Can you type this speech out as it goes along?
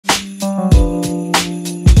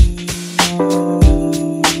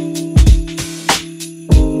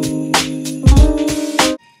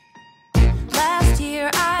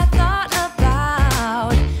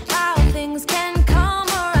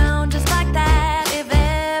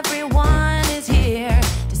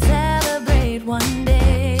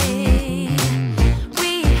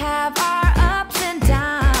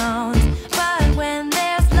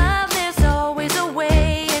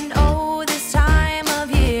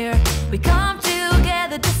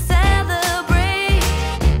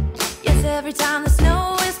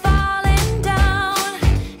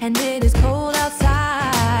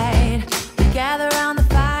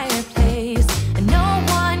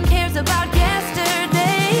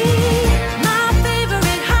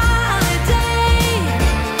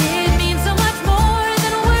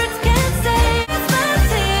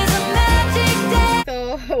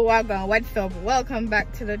everyone, what's up? Welcome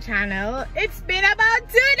back to the channel. It's been about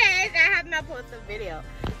 2 days I have not posted a video.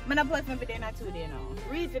 I'm gonna post my video in 2 days now.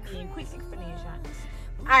 Reason being, quick explanation.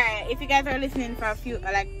 Alright, if you guys are listening for a few,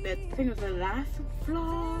 like I think it was the last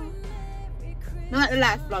vlog. No, not the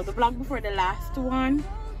last vlog, the vlog before the last one,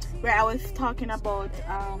 where I was talking about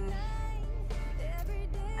I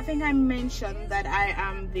think I mentioned that I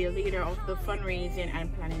am the leader of the fundraising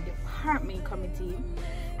and planning department committee.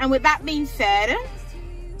 And with that being said,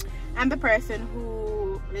 I'm the person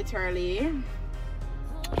who literally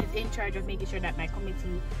is in charge of making sure that my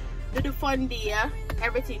committee do the fun day,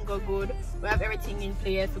 everything go good, we have everything in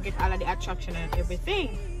place, we get all of the attraction and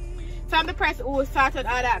everything. So I'm the person who started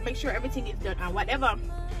all that, make sure everything is done and whatever.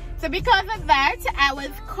 So because of that, I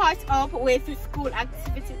was caught up with school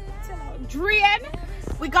activity drain.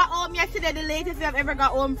 We got home yesterday, the latest I've ever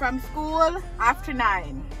got home from school, after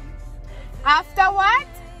 9. After what?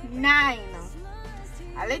 9.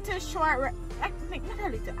 A little short, a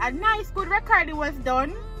nice good recording was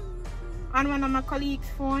done on one of my colleagues'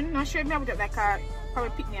 phone. Not sure if I would have like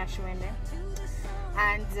probably pick me a show in there.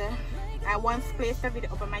 And I once placed a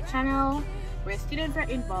video up on my channel where students are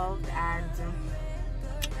involved, and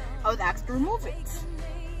I was asked to remove it.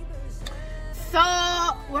 So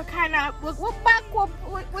we're kind of we're back up,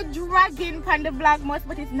 we're dragging on the vlog most,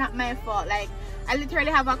 but it's not my fault. Like, I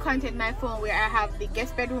literally have a content on my phone where I have the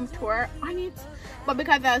guest bedroom tour on it, but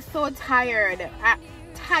because I was so tired, what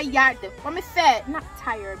me say, not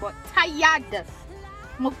tired but tired,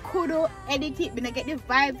 I couldn't edit it, but I get the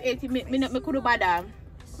vibes edit, me couldn't bother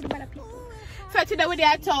people. So today we're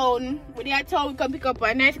at town, we come pick up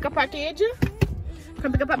a nice package.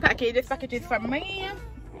 Come pick up a package. This package is for me,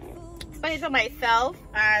 it's for myself,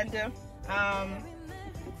 and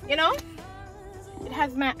you know, it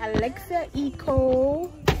has my Alexa Eco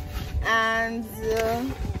and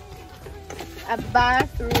a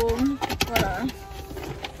bathroom.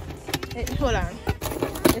 Hold on.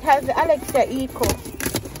 It has the Alexa Eco.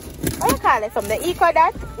 What do you call it? From the Eco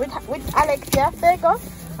that with Alexa. There you go.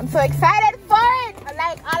 I'm so excited for it. I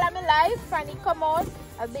like all of my life, and it come out.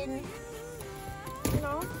 I've been, you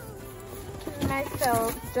know, killing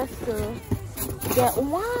myself just to get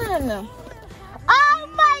one. Oh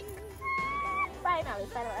my! Finally,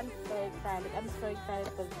 I'm so excited. I'm so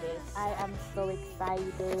excited for this. I am so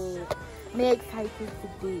excited. I'm excited for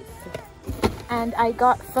this. And I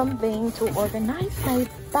got something to organize my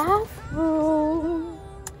bathroom.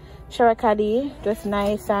 Sure, Cuddy, just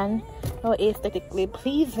nice and aesthetically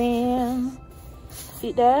pleasing.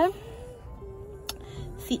 Sit there.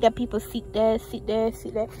 Sit there, people. Sit there.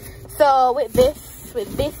 So with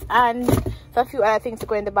this and a few other things to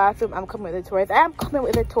go in the bathroom, I'm coming with the tours. I am coming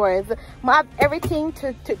with the tours. I have everything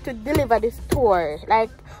to deliver this tour. Like,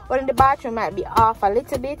 what in the bathroom might be off a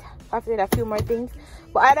little bit. I have to do a few more things.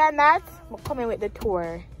 But other than that, I'm coming with the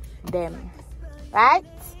tour. Them. Right?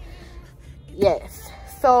 Yes.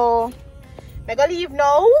 So, I'm gonna leave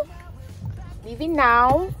now. Leaving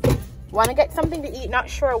now. Wanna get something to eat. Not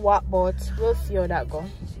sure what, but we'll see how that goes.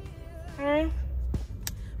 Alright.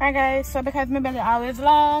 Alright guys, so because my belly always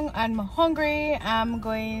long and I'm hungry, I'm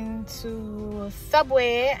going to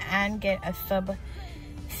Subway and get a sub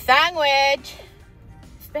sandwich.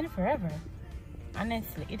 It's been forever.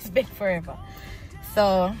 Honestly, it's been forever.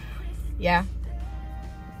 So yeah.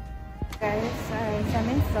 Guys, so I'm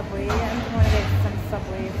in Subway. I'm going to get some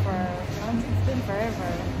Subway for it's been forever.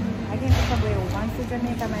 I came to Subway once in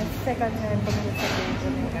Jamaica, my second time coming to Subway in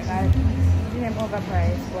Jamaica. Guys, I'm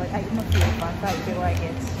overpriced, but I must feel fun, so I'll see what I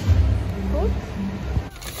get. Cool.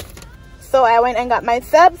 So I went and got my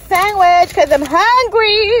sub sandwich because I'm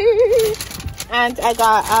hungry. And I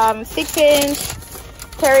got 6-inch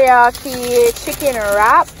teriyaki chicken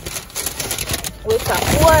wrap with a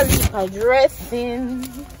olive dressing.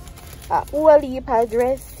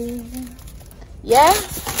 Yeah,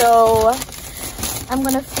 so I'm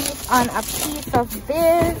gonna feast on a piece of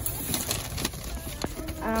this.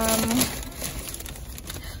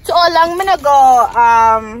 So how long I'm gonna go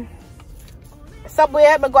Subway,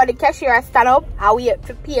 I go to the cashier, I stand up, I wait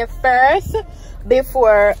to pay first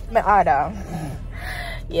before my order.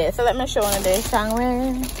 Yeah, so let me show you this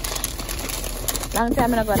sandwich. Long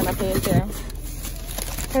time I'm gonna go to my place here.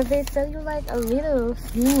 Because they sell you like a little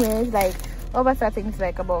sandwich, like over things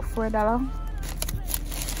like about $4.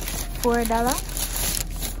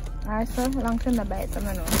 Alright, so long time I buy it, I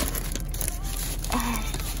don't know.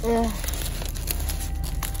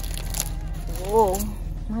 Whoa,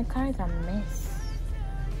 my car is a mess.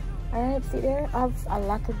 Alright, see, there have a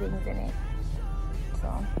lot of things in it.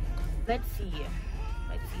 So let's see.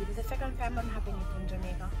 This is the second time I'm having it in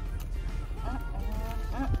Jamaica.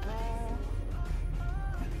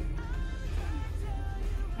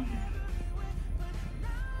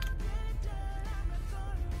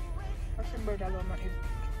 bird alone.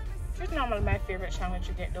 It's normally my favorite sandwich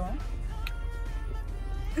to get done.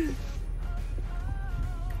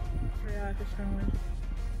 Yeah, this sandwich.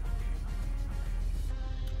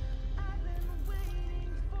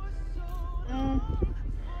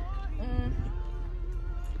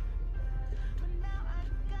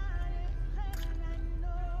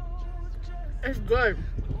 It's good.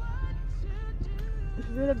 It's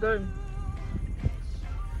really good.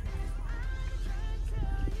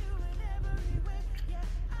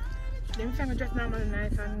 Them sandwich just normally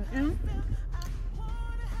nice and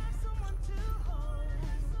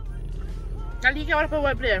I'll leave you all up a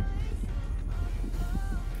web there.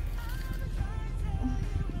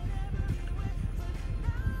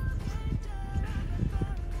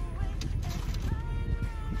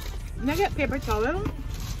 Can I get paper towel?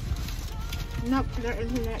 Nope, there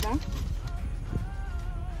isn't like that.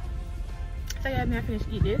 So yeah, I'm gonna finish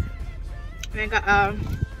eat this. And I got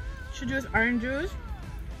juice, orange juice.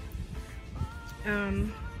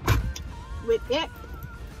 With it.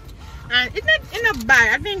 And it's not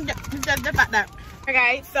bad. I think it's just the fact that.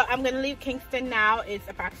 Okay, so I'm gonna leave Kingston now. It's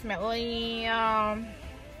approximately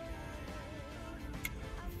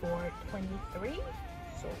 4:23.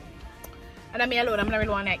 So, and I'm alone. I'm not really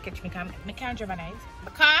want to catch me. I can't drive a night.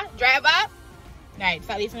 My car drive up. Right,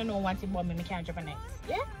 so at least I know one thing about me. I can't drive a night.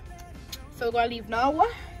 Yeah. So we're gonna leave now.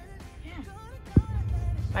 Yeah.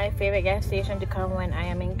 My favorite gas station to come when I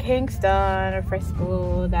am in Kingston for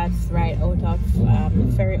school. That's right out of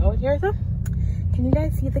the ferry out here. So, can you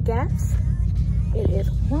guys see the gas? It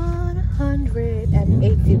is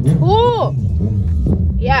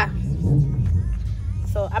 182. Yeah.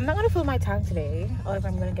 So I'm not gonna fill my tank today, or if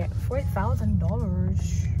I'm gonna get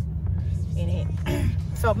 $4,000 in it.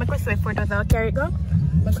 So my question is $4,000. I'll carry it go.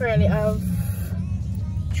 I currently have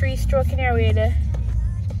 3 stroke in here with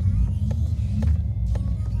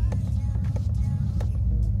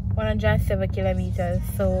 107 kilometers.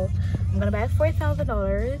 So I'm gonna buy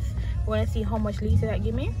 $4,000. I wanna see how much liters that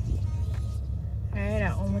give me. Alright,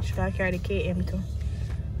 how much do I carry the KM to?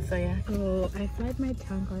 So yeah. So I filled my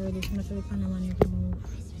tank already. So I'm gonna find the money to move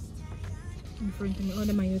in front of me. Oh,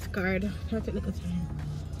 my use card. Try to look at time.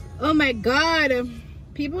 Oh my god,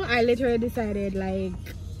 people! I literally decided like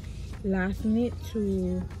last minute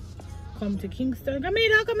to come to Kingston. Come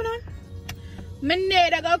here, coming on. My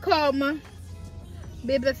need I go come.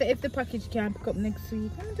 Baby say if the package can't pick up next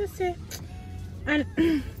week, I'm just say. And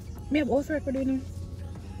me have also work for doing.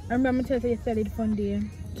 I remember telling you yesterday the fun day.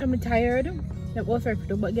 So I'm tired. I have also work to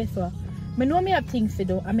do, but guess what? I know me have things to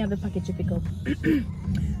do and I have the package to pick up.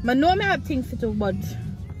 I know me have things to do, but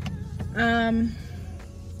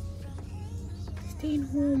staying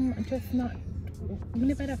home just not.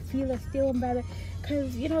 Whenever I feel like stay home better,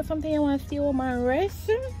 cause you know something I want to stay home and rest.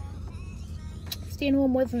 Staying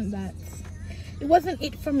home wasn't that. It wasn't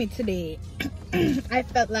it for me today. I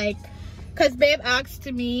felt like. Cause babe asked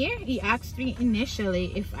me, he asked me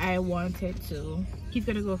initially if I wanted to. He's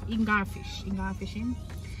gonna go, he can go fish, he can go fishing.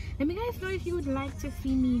 Let me guys know if you would like to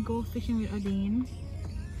see me go fishing with Odin.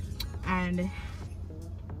 And,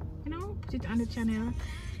 you know, put it on the channel.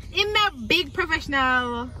 In a big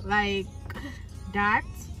professional, like, that.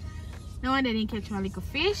 No one didn't catch my little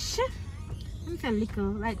fish. I'm saying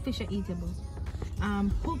little, like fish are eatable.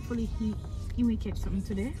 Hopefully he will catch something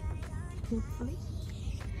today. Hopefully.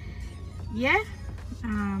 Yeah,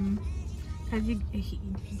 cause did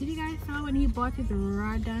you guys saw when he bought his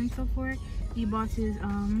rod and so forth? He bought his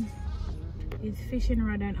fishing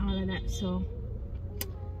rod and all of that. So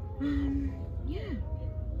yeah.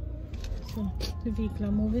 So the vehicle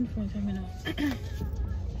are moving for a minute.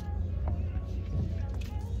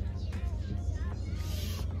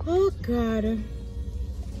 Oh god.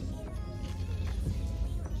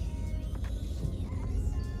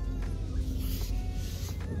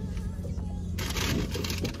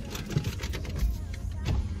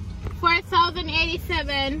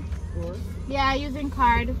 $4,087. Yeah, using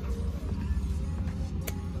card.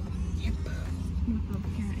 Yep.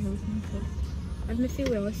 Let me see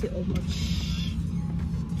where I see how much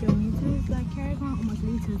kilometers like carry on, how much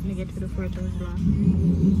liters we get to the 4,000 block.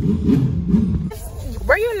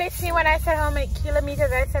 Were you listening when I said how many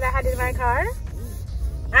kilometers I said I had in my car?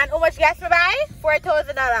 And how much gas we buy?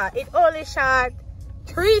 $4,000. It only shot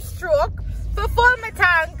 3 stroke to full my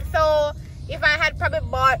tank. So if I had probably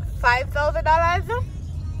bought $5,000, it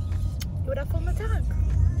would have filled my tank.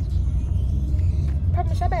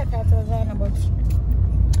 Probably should buy $5,000, but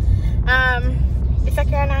it's a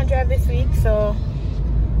car and drive this week, so I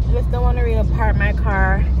just don't want to really park my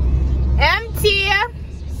car empty.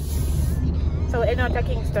 So we're heading out to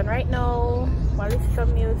Kingston right now. While listen to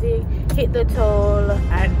some music, hit the toll,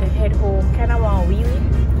 and head home. Kind of want wee-wee.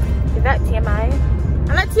 Is that TMI?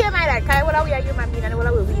 I'm not TMI that. Because what are we a human being and what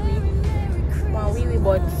are we wee-wee? Want wee-wee,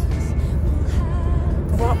 but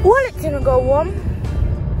I want all it till we go home.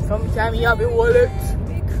 Sometimes you have a wallet.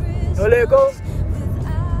 No Lego.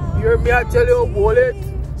 You hear me, I tell you, wallet.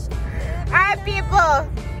 Alright, people.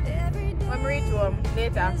 I'm reach home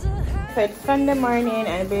later. So it's Sunday morning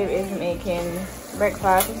and babe is making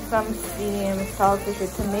breakfast. Some steamed saltfish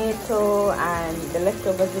with tomato and the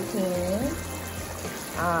leftover zucchini.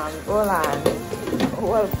 Roll on.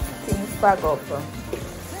 Whole thing spag up.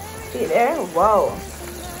 See there? Wow.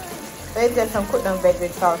 So it's just some cooked down veg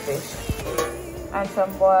with saltfish. And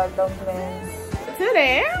some boiled dumplings.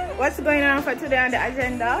 Today, what's going on for today on the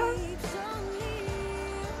agenda?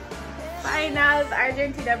 Finals,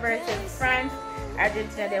 Argentina versus France.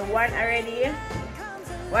 Argentina, they won already.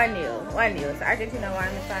 1-0. So Argentina won,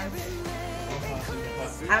 France.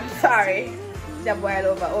 I'm sorry. The boil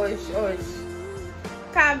over. Oh.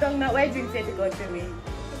 Calm down now. Why drink say to go to me?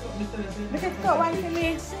 Mr. Scott, one to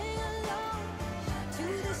me.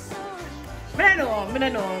 I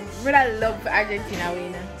don't know. I love Argentina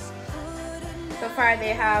winning. So far they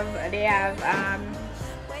have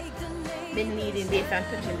been leading based on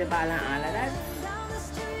touching the ball and all of that.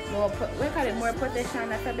 We call it more possession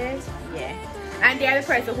that's a bit. Yeah. And they are the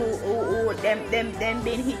person who them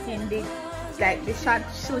been hitting the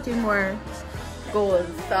shooting more goals.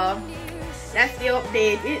 So that's the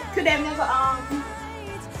update. To them never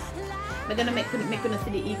we're gonna make gonna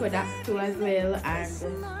see the eco that too as well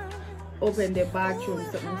and open the bathroom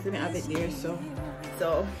so I'm gonna have it there so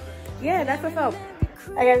yeah, that's what's up.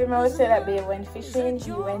 I guys remember say that babe went fishing.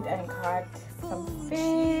 He went and caught some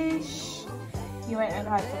fish.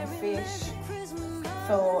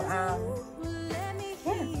 So yeah.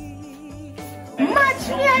 Much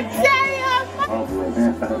me I tell you.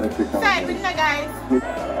 Sorry, but no guys.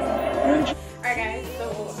 Alright guys, so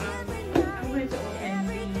I'm going to open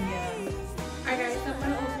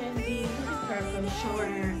the purple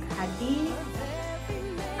shower Cuddy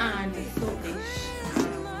and the soap dish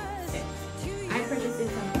set. I purchased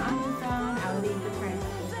this on Amazon. I'll leave the price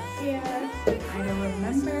over here. I don't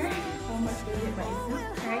remember how much was it, but it's not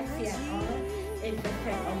pricey at all. It's a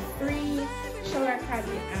set of 3 shower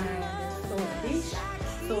Cuddy and soap dish.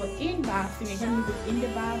 So in bathroom, you can use it in the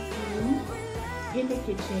bathroom, in the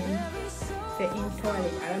kitchen, say in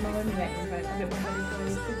toilet. I don't know when you like in toilet. I don't know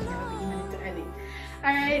the toilet.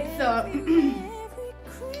 Alright, so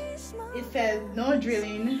it says no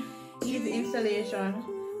drilling, easy installation,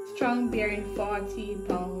 strong bearing 40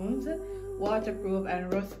 pounds, waterproof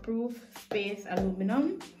and rust proof, space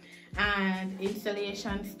aluminum, and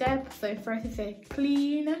installation steps. So first it says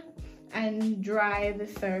clean and dry the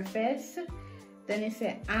surface. Then it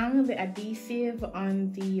says hang the adhesive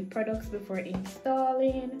on the products before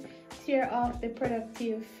installing, tear off the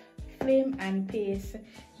protective film and paste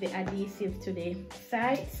the adhesive to the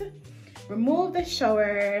sides, remove the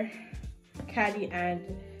shower Cuddy and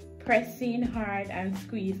pressing hard and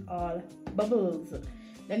squeeze all bubbles.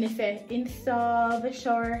 Then it says install the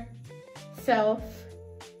shower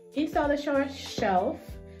shelf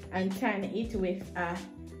and turn it with a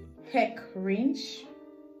heck wrench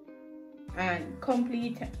and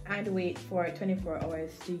complete and wait for 24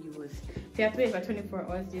 hours to use. So you have to wait for 24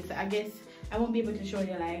 hours to use. So I guess I won't be able to show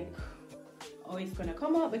you like how it's gonna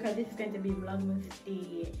come out because this is going to be Vlogmas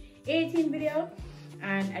Day 18 video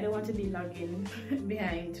and I don't want to be logging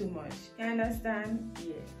behind too much. You understand?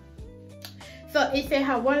 Yeah. So it says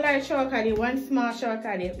have 1 large shower Cuddy, 1 small shower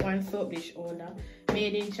Cuddy, 1 soap dish holder,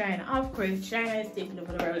 made in China. Of course, China is taking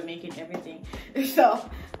over the world making everything. So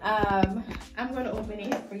I'm gonna open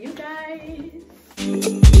it for you guys.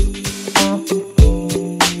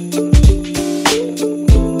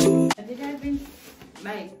 As you guys been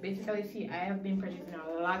like basically see, I have been purchasing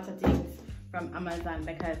a lot of things from Amazon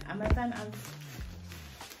because Amazon has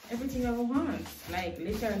everything I want. Like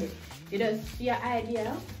literally, you just see your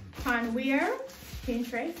idea on where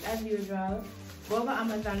Pinterest as usual. Go over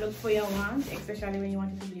Amazon, look for your want, especially when you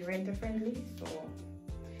want it to be renter friendly. So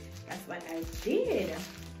that's what I did.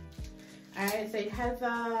 Alright, so it has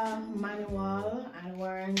a manual and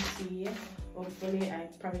warranty. Hopefully I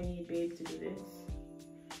probably need babe to do this.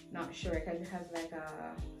 Not sure because it has like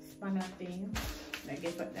a spanner thing. I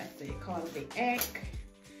guess what that's it called, the egg.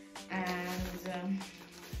 And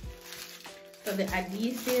so the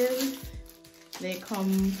adhesives, they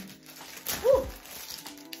come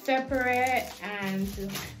separate and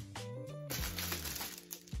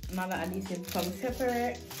another adhesive comes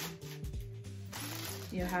separate.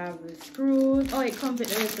 You have the screws. Oh, it comes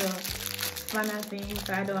with a little spanner thing,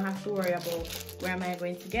 so I don't have to worry about where am I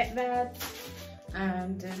going to get that.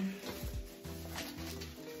 And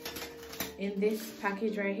in this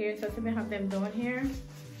package right here, so we have them down here.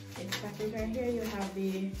 This package right here, you have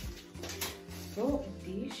the soap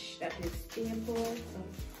dish that is staple. So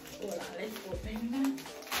hold on, let's open that.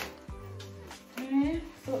 Okay,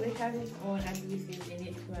 so it has its own adhesive in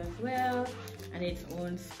it as well, and its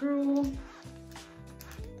own screw.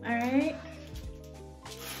 Alright,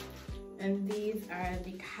 and these are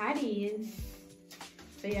the Cuddys.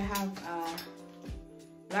 So you have a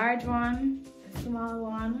large one, a small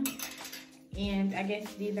one, and I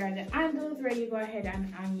guess these are the handles where you go ahead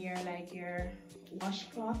and hang your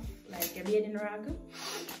washcloth, like your bathing rag.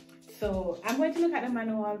 So I'm going to look at the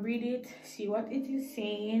manual, read it, see what it is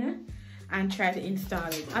saying, and try to install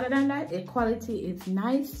it. Other than that, the quality is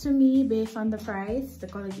nice to me based on the price. The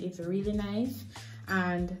quality is really nice,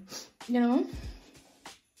 and you know,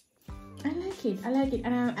 I like it,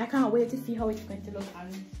 and I can't wait to see how it's going to look on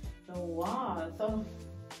the wall. So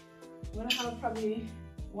I'm gonna have probably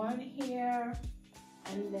one here,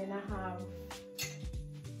 and then I have,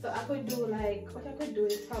 so I could do like, what I could do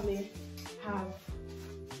is probably have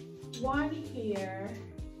one here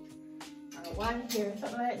or one here,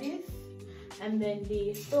 something like this. And then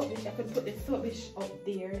the soap dish, I could put the soap dish up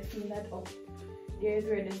there, clean that up. There's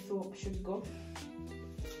where the soap should go,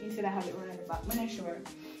 instead of have it right at the back. I'm not sure.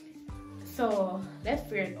 So let's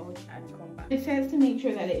figure it out and come back. It says to make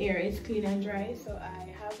sure that the air is clean and dry. So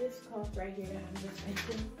I have this cloth right here that I'm just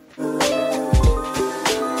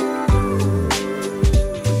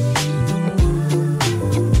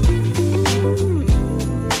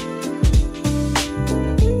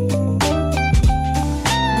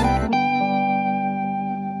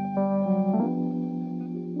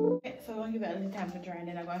time to dry, and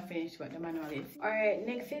then I'm gonna finish what the manual is. Alright,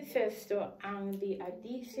 next it says to hang the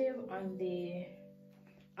adhesive on the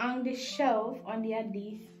shelf on the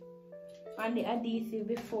adhesive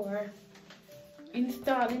before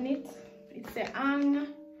installing it. It says hang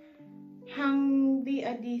the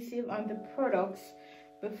adhesive on the products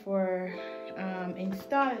before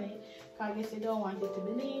installing it. I guess you don't want it to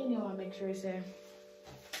be lean, you want to make sure it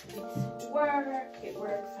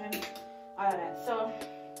works and all of that. So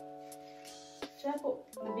should I put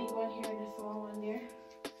the big one here and the small one there?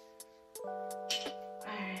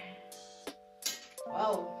 Alright.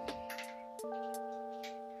 Wow.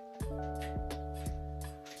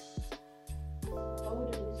 How do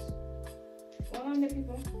this? Hold on there,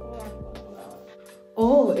 people. Hold on.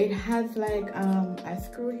 Oh, it has like a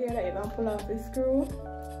screw here that you can pull off the screw.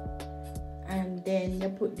 And then you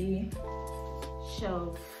put the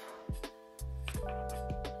shelf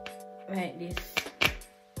like this.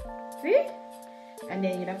 See? And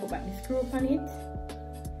then you have to put back the screw on it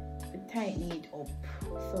to tighten it up.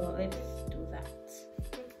 So let's do that.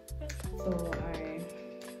 So I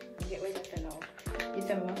get ready to now. You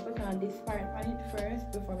said I'm gonna put on this part on it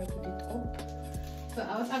first before we put it up. So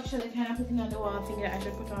I was actually kind of putting on the wall thinking that I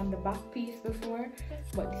should put on the back piece before,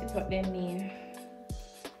 but this is what they mean.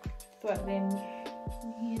 It's what they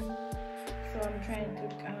mean. So I'm trying to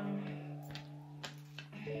guess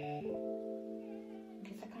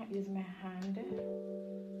I can't use my hand.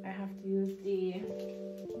 I have to use the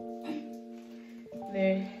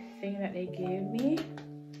thing that they gave me,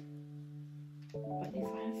 but this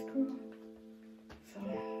one is screw. So,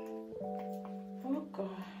 oh god.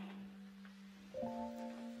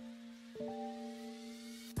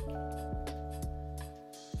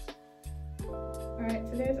 Alright,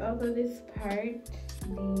 so there's also this part,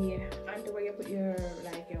 the underwear you put your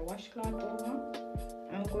washcloth over.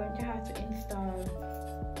 I'm going to have to install it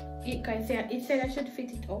because it said I should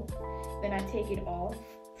fit it up. Then I take it off,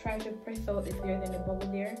 try to press out if there's any bubble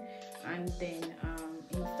there, and then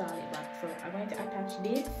install it back. So I'm going to attach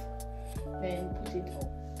this, then put it up.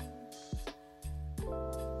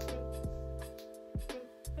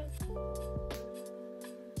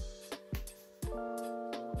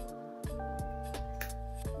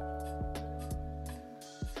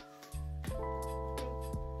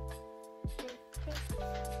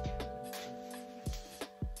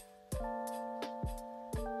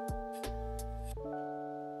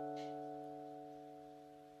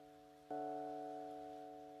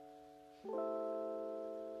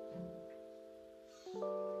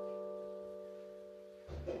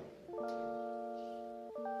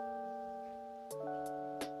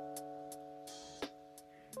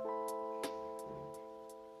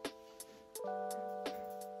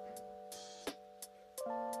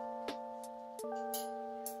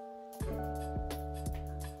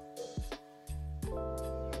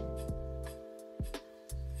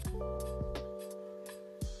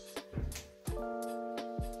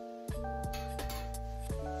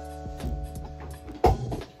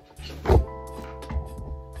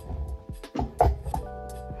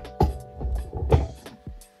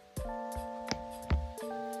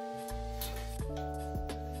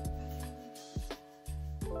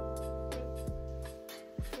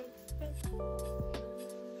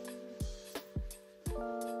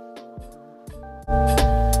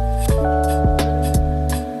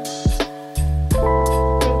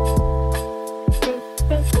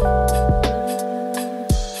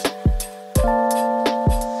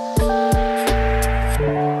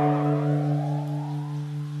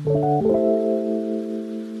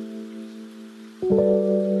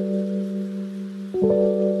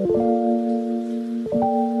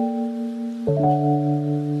 The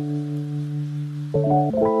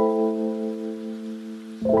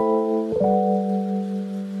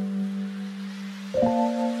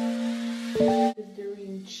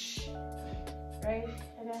wrench, right,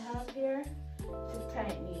 that I have here to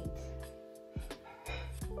tighten it.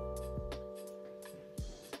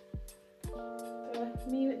 So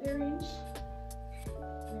me with the wrench, I'm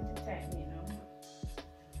going to tighten it now.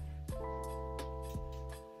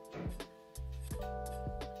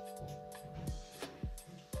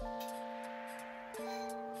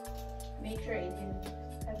 Make sure it is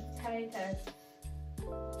as tight as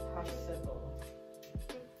possible.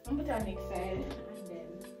 I'm gonna put on next side and then.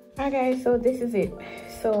 Alright guys, so this is it.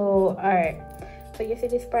 So alright, so you see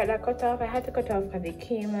this part that cut off, I had to cut off because it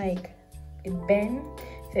came like it bent,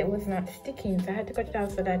 so it was not sticking, so I had to cut it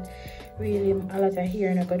off so that really a lot of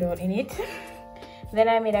hair not got out in it. Then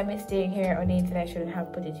I made a mistake here on the inside. I shouldn't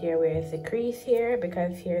have put it here where it's the crease here,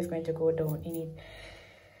 because hair is going to go down in it.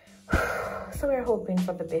 So we're hoping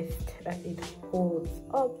for the best that it holds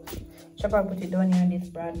up. Should probably put it down here on this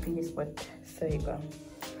broad piece, but so you go.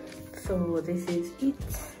 So this is it.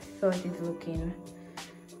 So it is looking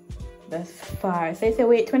thus far. So it's a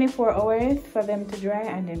wait 24 hours for them to dry,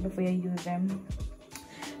 and then before you use them.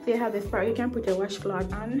 So you have this part, you can put your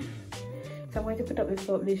washcloth on. So I'm going to put up the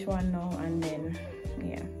soap dish one now, and then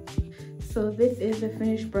yeah. So this is the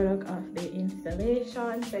finished product of the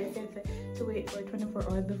installation. So I said to wait for 24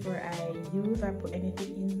 hours before I use or put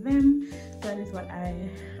anything in them. So that is what I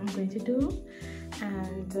am going to do,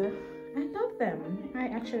 and I love them. I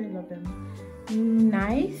actually love them.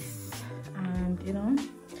 Nice, and you know,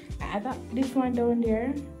 I got this one down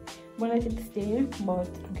there. I'm gonna let it stay, but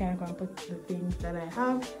I'm kind of gonna put the things that I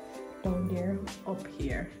have down there up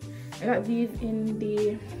here. I got these in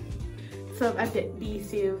the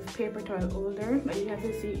adhesive paper towel holder, but you have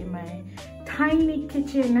to see in my tiny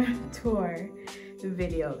kitchen tour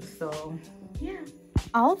video. So yeah.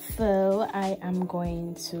 Also, I am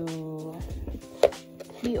going to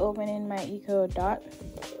be opening my Echo Dot.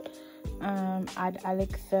 Add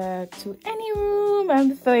Alexa to any room.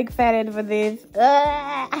 I'm so excited for this.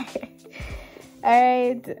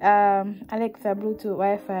 Alright, Alexa, Bluetooth,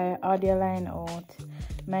 Wi-Fi, audio line out,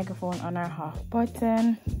 microphone on or off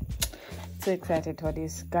button. So excited for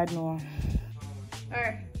this, God know.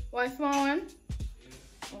 Alright, one small one.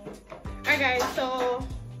 Alright guys, so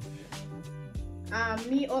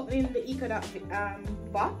me opening the Echo Dot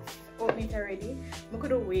box, opening it already. I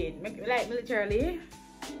couldn't wait. Like literally,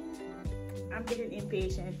 I'm getting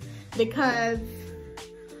impatient because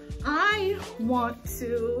I want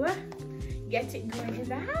to get it going in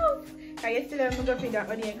the house. Yesterday I'm gonna feed that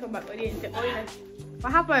audience, come back audience say, oh yeah,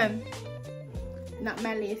 what happened? Not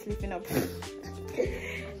my lace lifting up.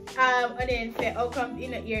 Audience say, oh, come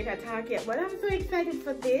in the ear to attack it. But I'm so excited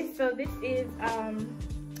for this. So this is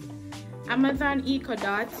Amazon Echo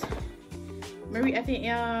Dot. Marie, I think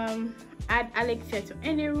add Alexa to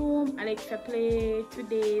any room. Alexa, play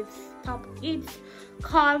today's top hits.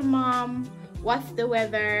 Call mom. What's the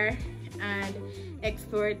weather? And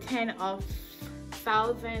explore 10 of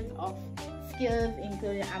thousands of skills,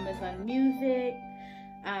 including Amazon Music,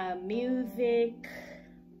 a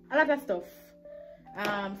lot of stuff.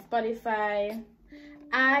 Spotify.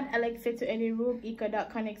 Add Alexa to any room. Echo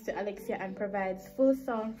Dot connects to Alexa and provides full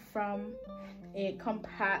sound from a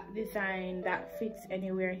compact design that fits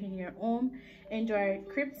anywhere in your home. Enjoy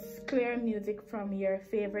crisp, clear music from your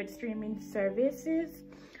favorite streaming services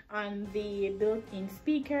on the built-in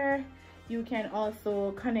speaker. You can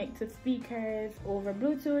also connect to speakers over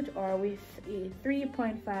Bluetooth or with a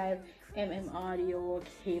 3.5 mm audio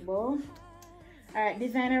cable. Alright,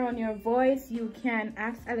 design around your voice. You can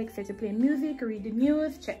ask Alexa to play music, read the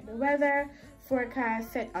news, check the weather,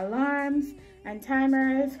 forecast, set alarms and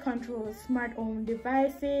timers, control smart home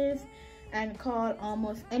devices, and call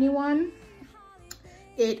almost anyone.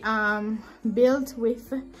 It built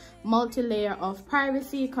with multi-layer of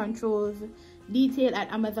privacy controls. Detail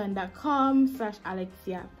at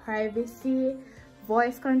amazon.com/Alexa privacy.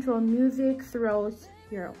 Voice control music throughout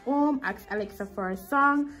your home. Ask Alexa for a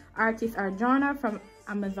song, artist or genre from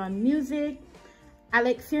Amazon Music,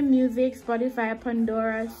 Alexa Music, Spotify,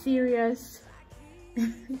 Pandora, Sirius,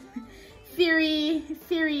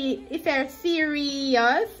 it's a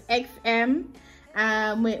Sirius XM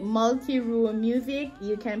with multi-room music.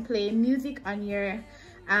 You can play music on your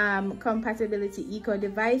compatibility Echo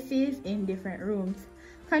devices in different rooms.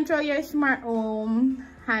 Control your smart home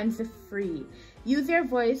hands-free. Use your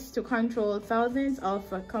voice to control thousands of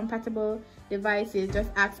compatible devices. Just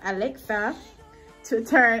ask Alexa to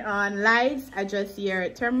turn on lights, adjust your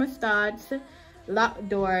thermostats, lock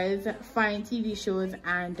doors, find TV shows,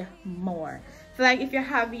 and more. So like if you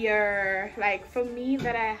have your, like for me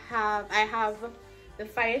that I have the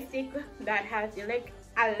Fire Stick that has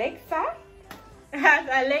Alexa. It has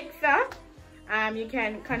Alexa. You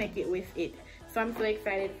can connect it with it. So I'm so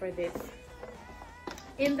excited for this.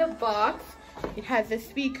 In the box, it has a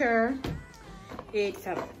speaker. It's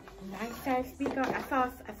a nice size speaker. I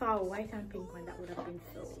saw a white and pink one that would have been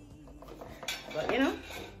so. But you know,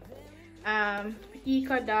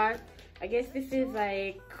 Eco Dot. I guess this is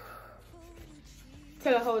like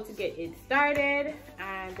tell her how to get it started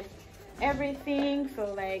and everything.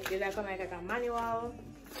 So like there's like a manual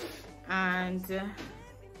and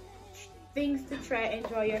things to try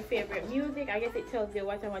enjoy your favorite music. I guess it tells you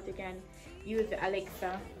what and what you can use the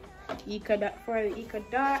Alexa Eco Dot for. The Eco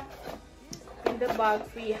Dot. In the box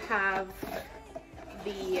we have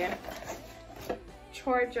the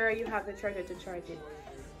charger. You have the charger to charge it.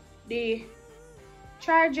 The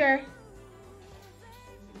charger.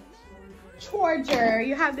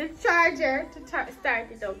 You have the charger to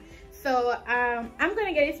start it up. So I'm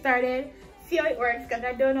gonna get it started, see how it works, because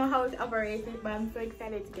I don't know how to operate it, but I'm so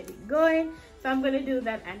excited to get it going. So I'm gonna do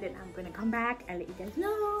that and then I'm gonna come back and let you guys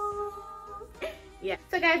know. Yeah,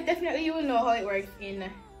 so guys, definitely you will know how it works in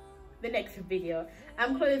the next video.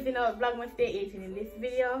 I'm closing out Vlogmas Day 18 in this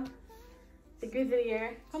video. The grizzly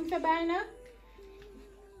here. Come to buy now.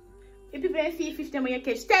 If people don't see 50 when you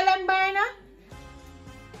catch, tell them buy now.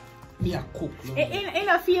 Me a cook. In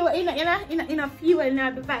a fuel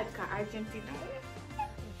now the vodka Argentina.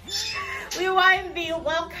 We want the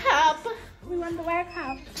World Cup. We want the World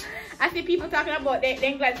Cup. I see people talking about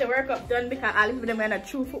they glad the World Cup done because all of them are a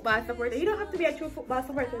true football supporter. You don't have to be a true football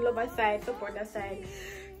supporter to love a side, support a side.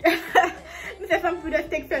 Some people just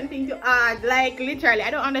take certain things to add, like literally. I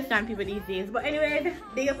don't understand people these days. But anyways,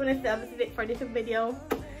 big up on yourself. This is it for this video.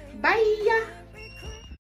 Bye.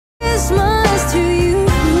 Christmas to you.